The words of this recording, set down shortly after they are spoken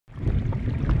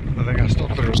I think I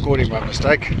stopped the recording by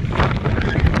mistake.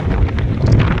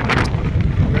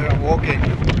 Where I'm walking.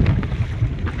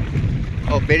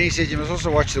 Oh, Benny says you must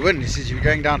also watch the wind. He says if you're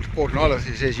going down to Port Nolloth,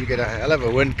 he says you get a hell of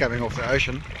a wind coming off the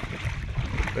ocean.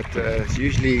 But it's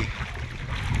usually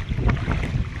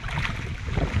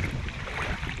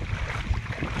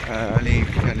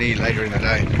only later in the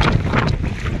day.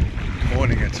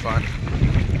 Morning it's fine.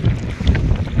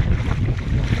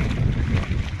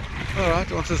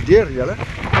 Alright, ons is deur julle.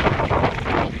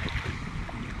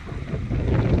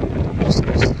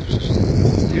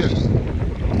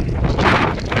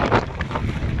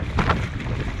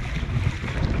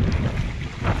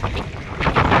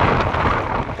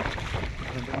 I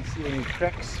don't see any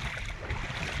cracks.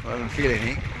 I don't feel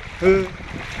any.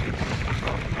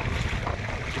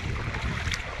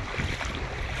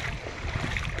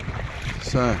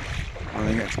 So, I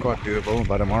think that's quite doable.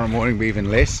 By tomorrow morning will be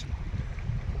even less.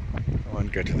 I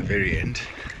won't go to the very end.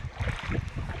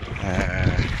 I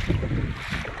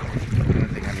don't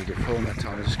think I need to film that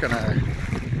time. I'm just going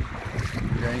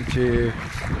to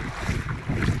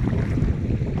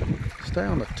stay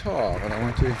on the tar, but I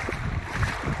want to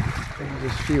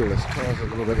just feel this tar's a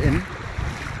little bit in.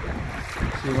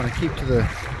 So you want to keep to the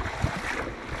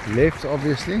left,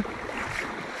 obviously.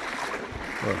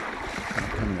 Well,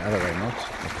 coming the other way, not,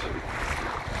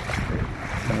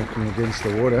 but walking against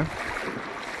the water.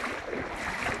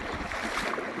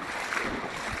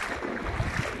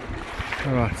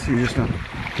 Alright, see you just now.